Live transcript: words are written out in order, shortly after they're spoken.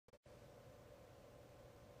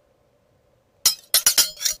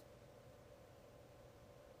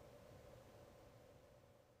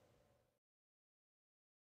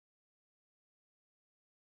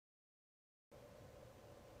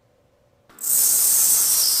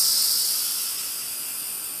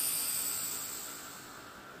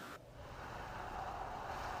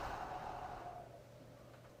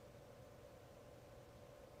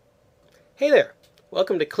Hey there!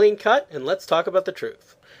 Welcome to Clean Cut, and let's talk about the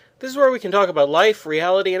truth. This is where we can talk about life,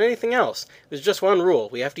 reality, and anything else. There's just one rule.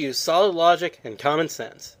 We have to use solid logic and common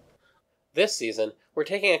sense. This season, we're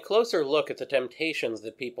taking a closer look at the temptations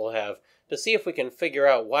that people have to see if we can figure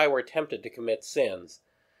out why we're tempted to commit sins.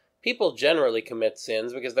 People generally commit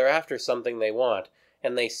sins because they're after something they want,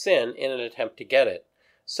 and they sin in an attempt to get it.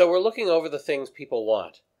 So we're looking over the things people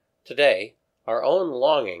want. Today, our own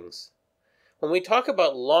longings. When we talk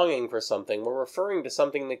about longing for something, we're referring to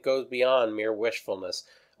something that goes beyond mere wishfulness,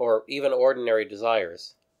 or even ordinary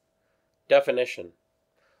desires. Definition: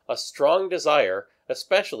 a strong desire,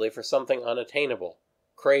 especially for something unattainable.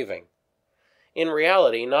 Craving. In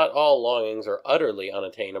reality, not all longings are utterly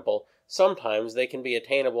unattainable. Sometimes they can be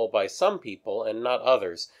attainable by some people and not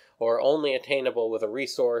others, or only attainable with a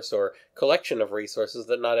resource or collection of resources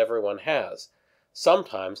that not everyone has.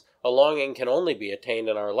 Sometimes a longing can only be attained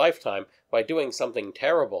in our lifetime by doing something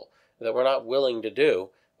terrible that we're not willing to do,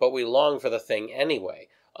 but we long for the thing anyway.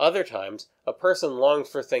 Other times, a person longs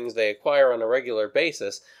for things they acquire on a regular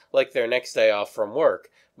basis, like their next day off from work,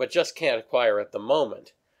 but just can't acquire at the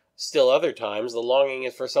moment. Still other times, the longing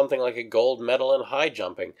is for something like a gold medal in high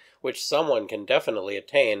jumping, which someone can definitely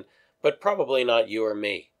attain, but probably not you or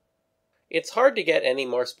me. It's hard to get any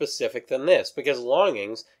more specific than this, because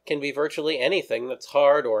longings can be virtually anything that's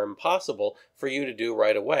hard or impossible for you to do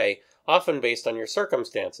right away, often based on your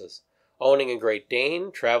circumstances. Owning a Great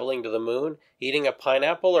Dane, traveling to the moon, eating a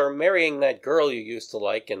pineapple, or marrying that girl you used to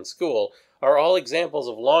like in school are all examples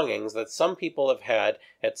of longings that some people have had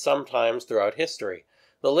at some times throughout history.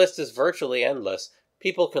 The list is virtually endless.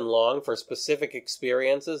 People can long for specific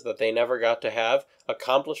experiences that they never got to have,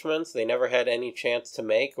 accomplishments they never had any chance to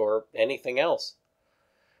make, or anything else.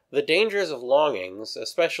 The dangers of longings,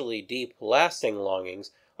 especially deep, lasting longings,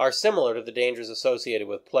 are similar to the dangers associated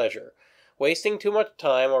with pleasure. Wasting too much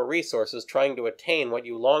time or resources trying to attain what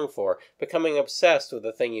you long for, becoming obsessed with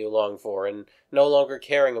the thing you long for, and no longer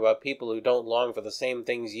caring about people who don't long for the same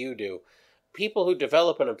things you do. People who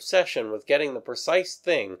develop an obsession with getting the precise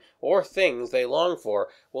thing or things they long for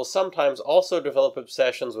will sometimes also develop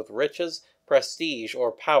obsessions with riches, prestige,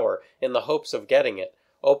 or power in the hopes of getting it,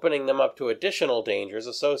 opening them up to additional dangers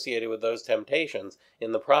associated with those temptations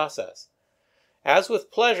in the process. As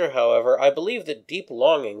with pleasure, however, I believe that deep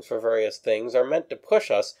longings for various things are meant to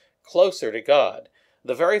push us closer to God.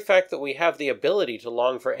 The very fact that we have the ability to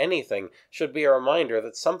long for anything should be a reminder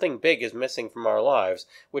that something big is missing from our lives,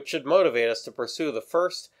 which should motivate us to pursue the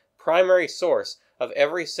first, primary source of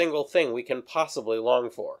every single thing we can possibly long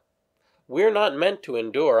for. We're not meant to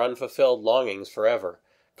endure unfulfilled longings forever.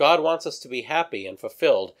 God wants us to be happy and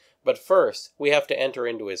fulfilled, but first we have to enter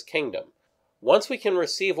into His kingdom. Once we can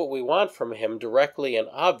receive what we want from Him directly and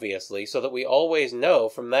obviously, so that we always know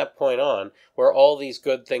from that point on where all these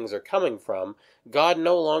good things are coming from, God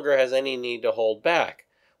no longer has any need to hold back.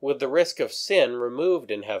 With the risk of sin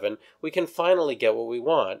removed in heaven, we can finally get what we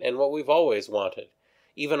want and what we've always wanted.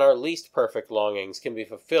 Even our least perfect longings can be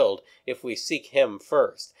fulfilled if we seek Him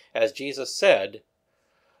first. As Jesus said,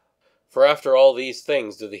 "For after all these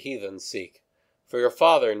things do the heathen seek. For your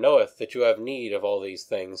Father knoweth that you have need of all these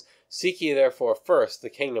things. Seek ye therefore first the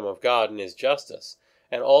kingdom of God and His justice,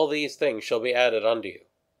 and all these things shall be added unto you."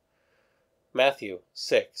 Matthew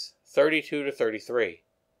 6:32-33.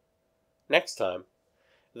 Next time,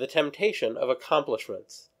 the temptation of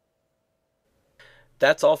accomplishments.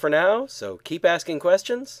 That's all for now, so keep asking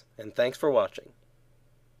questions, and thanks for watching.